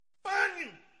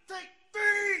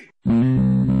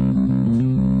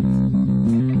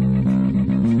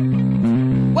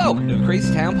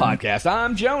podcast.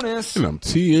 I'm Jonas. And I'm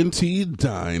TNT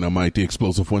Dynamite, the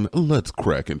explosive one. Let's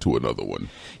crack into another one.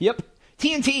 Yep.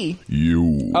 TNT.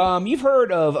 You've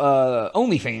heard of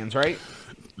OnlyFans, right?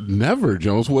 Never,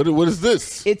 Jones. What is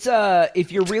this? It's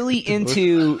if you're really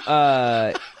into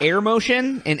air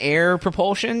motion and air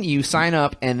propulsion, you sign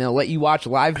up and they'll let you watch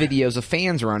live videos of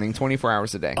fans running 24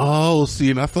 hours a day. Oh, see,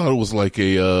 and I thought it was like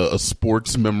a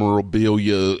sports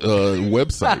memorabilia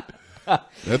website.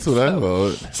 That's what I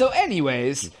thought. So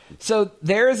anyways,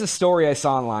 there is a story I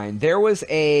saw online. There was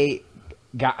a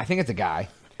guy, I think it's a guy.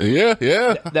 Yeah.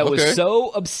 That was so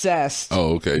obsessed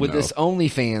with this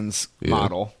OnlyFans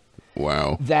model.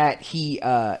 Wow. That he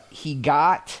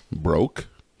got broke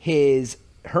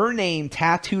her name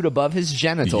tattooed above his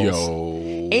genitals.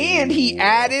 Yo. And he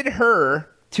added her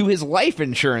to his life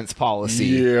insurance policy.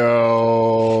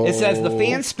 Yo. It says the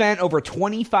fan spent over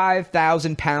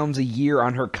 25,000 pounds a year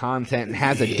on her content and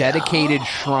has a dedicated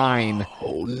shrine.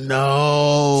 Oh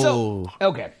no. So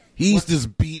okay. He's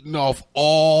just beating off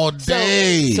all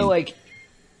day. So like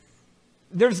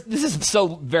this is so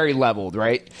very leveled,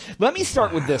 right? Let me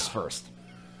start with this first.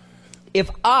 If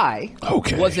I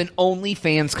was an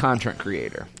OnlyFans content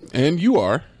creator. And you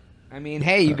are. I mean,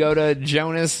 hey, you go to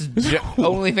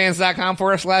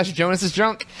OnlyFans.com/Jonas's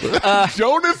junk.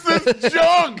 Jonas's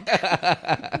junk!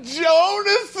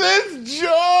 Jonas's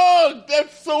junk!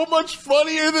 That's so much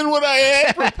funnier than what I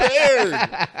had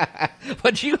prepared.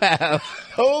 What you have?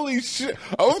 Holy shit.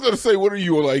 I was going to say, what are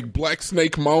you, like Black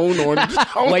Snake Moan? Or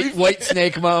White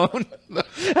Snake Moan.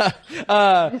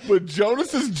 But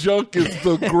Jonas's junk is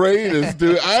the greatest,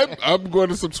 dude. I'm going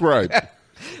to subscribe.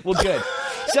 Well, good.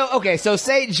 So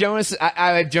say Jonas,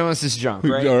 I have Jonas's junk,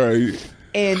 right? All right.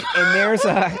 And there's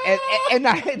not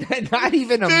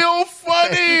even a still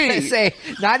funny. Say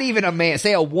not even a man.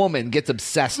 Say a woman gets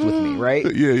obsessed with me, right?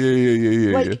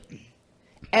 Yeah. Like,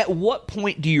 at what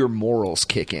point do your morals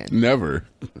kick in? Never.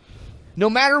 No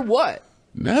matter what.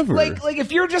 Never. Like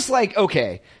if you're just like,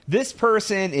 okay, this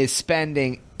person is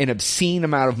spending an obscene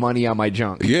amount of money on my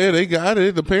junk. Yeah, they got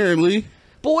it apparently.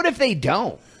 But what if they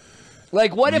don't?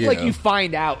 Like, what if like you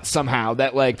find out somehow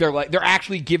that they're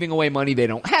actually giving away money they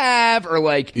don't have, or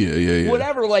like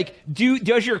whatever? Like,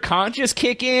 does your conscience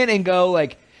kick in and go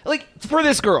like for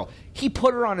this girl, he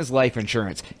put her on his life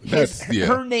insurance.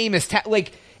 Her name is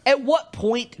like. At what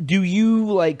point do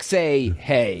you like say,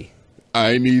 hey,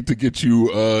 I need to get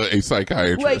you a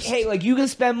psychiatrist? Like, hey, like you can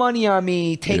spend money on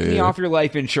me, take me off your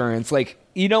life insurance. Like,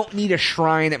 you don't need a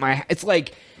shrine at my. It's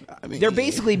like. I mean, they're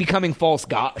basically becoming false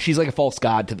god. She's like a false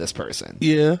god to this person.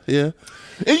 Yeah.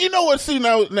 And you know what? See,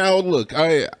 now look,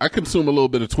 I consume a little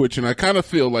bit of Twitch, and I kind of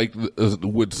feel like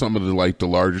with some of the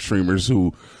larger streamers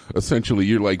who essentially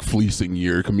you're like fleecing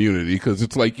your community because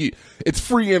it's like it's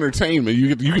free entertainment.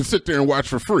 You can sit there and watch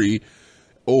for free,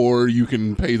 or you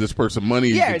can pay this person money.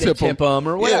 Yeah, you can tip them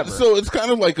or whatever. Yeah, so it's kind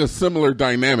of like a similar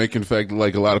dynamic. In fact,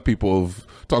 like a lot of people have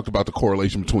talked about the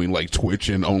correlation between like Twitch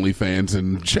and OnlyFans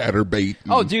and ChatterBait.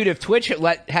 Oh, dude, if Twitch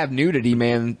have nudity,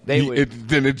 man, then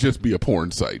it'd just be a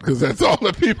porn site because that's all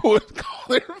that people would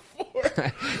call it for.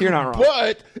 You're not wrong.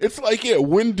 But it's like,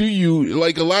 when do you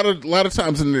like a lot of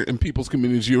times in people's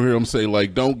communities you hear them say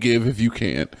like, don't give if you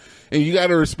can't, and you got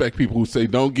to respect people who say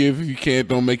don't give if you can't,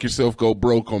 don't make yourself go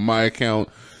broke on my account.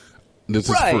 This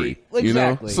is free, exactly. You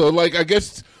know. So like, I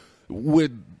guess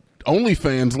with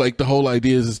OnlyFans, like the whole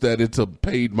idea is that it's a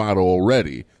paid model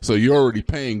already, so you're already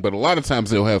paying. But a lot of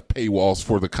times they'll have paywalls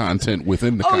for the content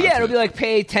within the. content. Yeah, it'll be like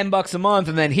pay $10 a month,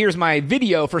 and then here's my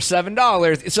video for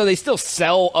 $7. So they still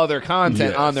sell other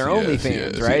content on their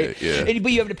OnlyFans, right? Yeah.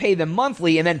 But you have to pay them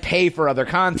monthly and then pay for other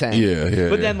content. Yeah.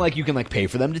 But then like you can like pay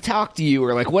for them to talk to you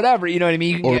or like whatever, you know what I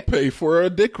mean? Or pay for a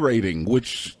dick rating,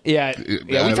 which we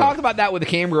talked about that with the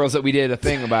cam girls that we did a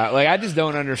thing about. Like I just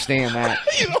don't understand that.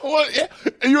 You know what?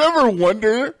 You ever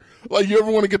wonder? Like, you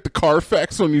ever want to get the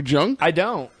Carfax on your junk? I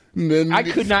don't. Then I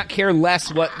could not care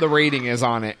less what the rating is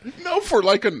on it. No, for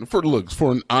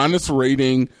an honest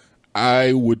rating,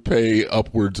 I would pay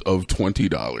upwards of $20.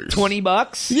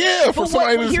 $20? Yeah, for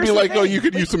somebody to just be like, "Oh, you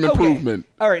could use some improvement."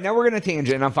 All right, now we're gonna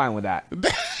tangent, and I'm fine with that.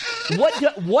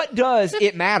 What does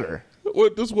it matter?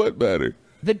 What does what matter?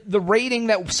 The rating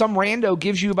that some rando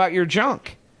gives you about your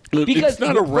junk. Because it's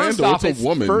not a rando; it's a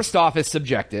woman. First off, it's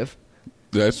subjective.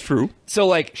 That's true. So,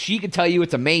 like, she could tell you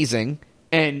it's amazing,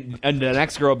 and the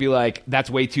next girl will be like, that's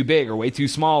way too big or way too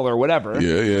small or whatever.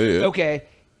 Yeah. Okay.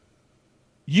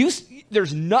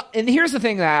 And here's the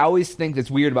thing that I always think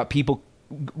that's weird about people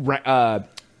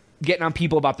getting on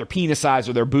people about their penis size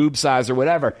or their boob size or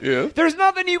whatever. Yeah. There's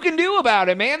nothing you can do about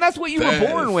it, man. That's what you were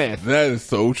born with. That is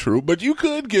so true. But you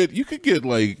could get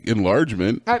like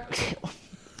enlargement.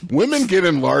 Women get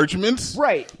enlargements.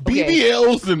 Right. Okay.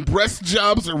 BBLs and breast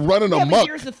jobs are running amok. But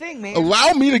here's the thing, man.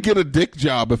 Allow me to get a dick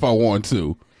job if I want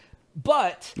to.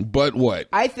 But what?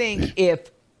 I think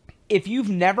if you've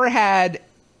never had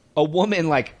a woman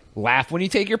like laugh when you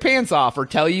take your pants off or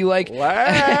tell you like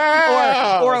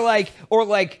or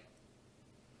like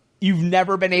you've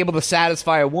never been able to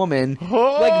satisfy a woman,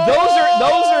 like those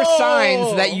are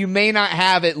signs that you may not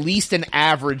have at least an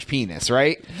average penis,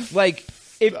 right? Like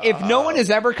if no one has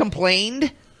ever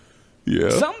complained,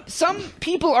 some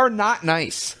people are not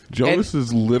nice. Jonas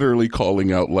is literally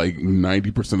calling out like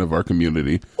 90% of our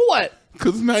community. What?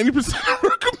 Because 90% of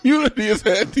our community has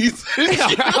had these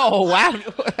issues. Oh,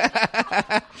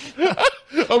 wow.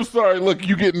 I'm sorry. Look,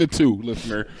 you getting it too,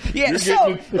 listener. Yeah,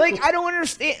 so, like, I don't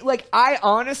understand. Like, I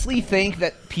honestly think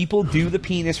that people do the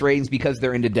penis ratings because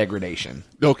they're into degradation.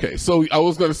 Okay, so I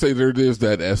was going to say there is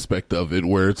that aspect of it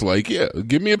where it's like, yeah,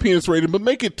 give me a penis rating, but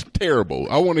make it terrible.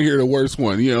 I want to hear the worst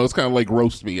one. You know, it's kind of like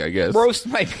roast me, I guess. Roast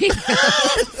my penis.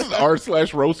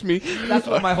 r/roast me. That's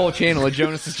what my whole channel of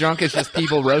Jonas is Drunk is just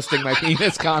people roasting my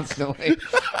penis constantly.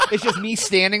 It's just me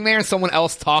standing there and someone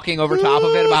else talking over top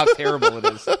of it about how terrible it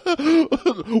is.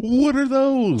 What are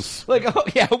those? Like, oh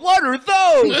yeah, what are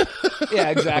those? Yeah,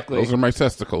 exactly. Those are my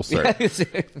testicles, sir. So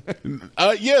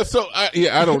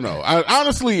I don't know.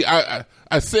 Honestly, I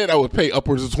said I would pay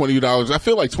upwards of $20. I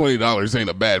feel like $20 ain't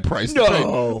a bad price to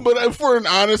pay. But for an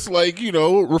honest,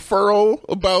 referral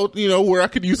about, where I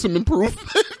could use some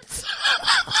improvements.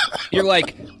 You're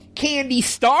like, Candy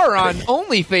Star on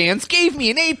OnlyFans gave me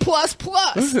an A++.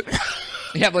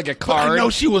 You have like a card. I know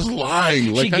she was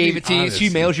lying. She gave it to you. She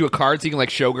mails you a card so you can like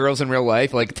show girls in real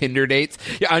life, like Tinder dates.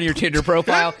 On your Tinder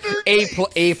profile,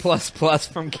 A++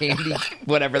 from Candy,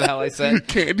 whatever the hell I said.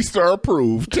 Candy Star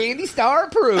approved. Candy Star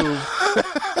approved.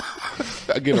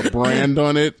 I get a brand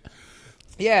on it.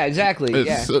 Yeah, exactly.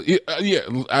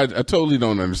 I totally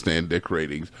don't understand dick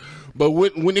ratings, but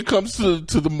when it comes to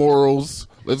the morals,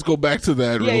 let's go back to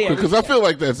that real quick because I feel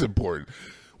like that's important.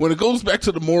 When it goes back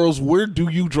to the morals, where do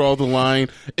you draw the line?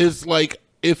 Is like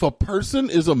if a person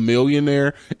is a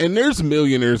millionaire, and there's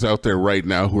millionaires out there right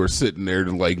now who are sitting there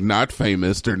like not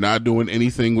famous, they're not doing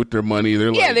anything with their money.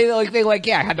 They're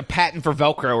had to patent for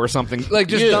Velcro or something, like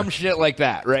just dumb shit like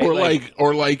that, right?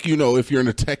 Or if you're in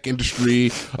the tech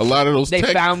industry, a lot of those they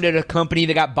founded a company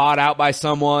that got bought out by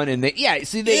someone, and they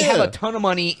have a ton of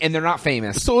money and they're not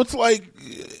famous. So it's like,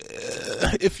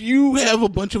 if you have a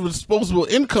bunch of disposable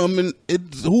income, and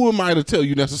who am I to tell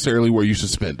you necessarily where you should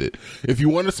spend it? If you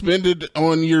want to spend it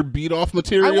on your beat off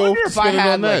material, I wonder if I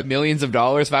had like millions of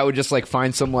dollars, if I would just like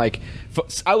find some I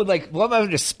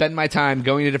would just spend my time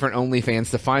going to different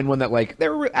OnlyFans to find one that like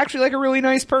they're actually like a really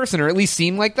nice person, or at least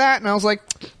seem like that. And I was like,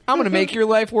 I'm going to make your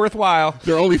life worthwhile.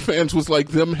 Their OnlyFans was like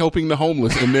them helping the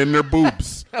homeless, and then their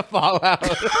boobs. Fallout.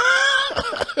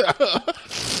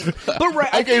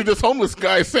 But I gave this homeless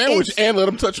guy a sandwich and let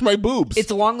him touch my boobs.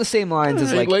 It's along the same lines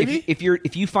as like if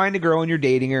you find a girl and you're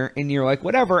dating her and you're like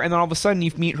whatever, and then all of a sudden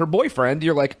you meet her boyfriend,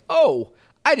 you're like, oh,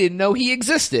 I didn't know he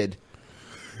existed.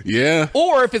 Yeah.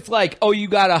 Or if it's like, oh, you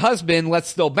got a husband, let's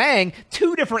still bang.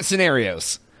 Two different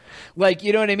scenarios. Like,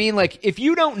 you know what I mean? Like, if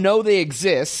you don't know they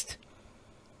exist,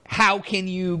 how can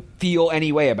you feel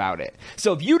any way about it?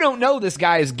 So if you don't know this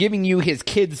guy is giving you his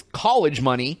kid's college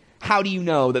money, how do you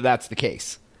know that that's the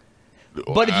case?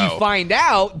 Wow. But if you find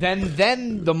out,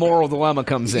 then the moral dilemma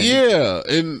comes in. Yeah,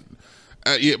 and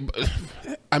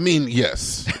I mean,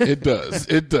 yes, it does.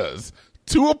 It does.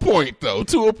 To a point, though.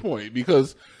 To a point,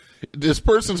 because this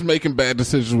person's making bad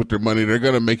decisions with their money. They're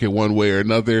going to make it one way or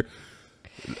another.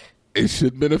 It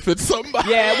should benefit somebody.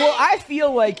 Yeah, well, I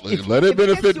feel like let it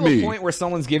benefit me. To a point where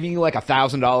someone's giving you like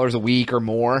 $1,000 a week or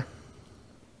more,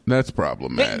 that's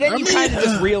problematic. Then you kind of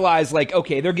just realize, like,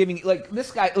 okay, they're giving like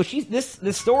this guy. Oh, this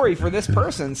story for this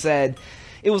person said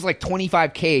it was like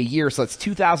 $25K a year, so that's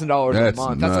 $2,000 a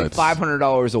month. Nuts. That's like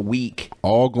 $500 a week,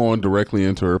 all going directly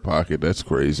into her pocket. That's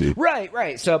crazy.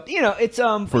 Right. So it's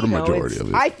for the majority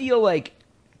of it.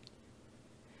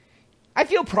 I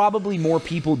feel probably more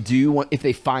people do if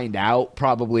they find out.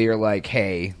 Probably are like,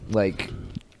 hey, like.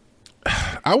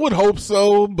 I would hope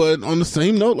so, but on the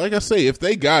same note, like I say, if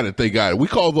they got it, they got it. We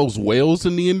call those whales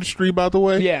in the industry, by the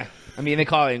way. Yeah. I mean, they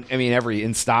call it,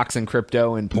 in stocks and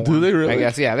crypto and porn. Do they really? I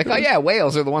guess, yeah. They call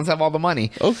whales are the ones that have all the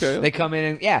money. Okay. They come in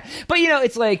and, yeah. But,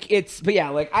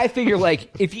 I figure,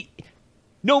 like, if you,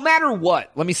 no matter what,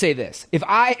 let me say this.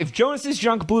 If Jonas's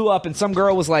junk blew up and some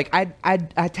girl was like, I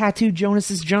tattooed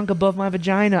Jonas's junk above my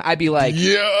vagina, I'd be like,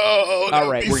 yo, all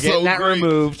right, we're getting that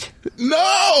removed.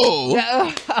 No!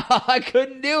 I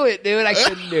couldn't do it, dude. I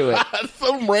couldn't do it.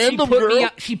 Some random girl.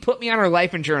 She put me on her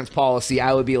life insurance policy.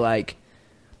 I would be like,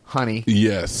 honey.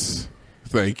 Yes.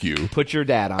 Thank you. Put your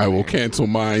dad on. I will cancel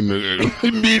mine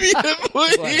immediately.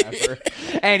 Whatever.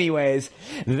 Anyways,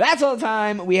 that's all the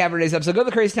time we have for today's episode. Go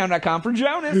to thecrazytown.com for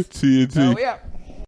Jonas. TNT. Oh, yeah.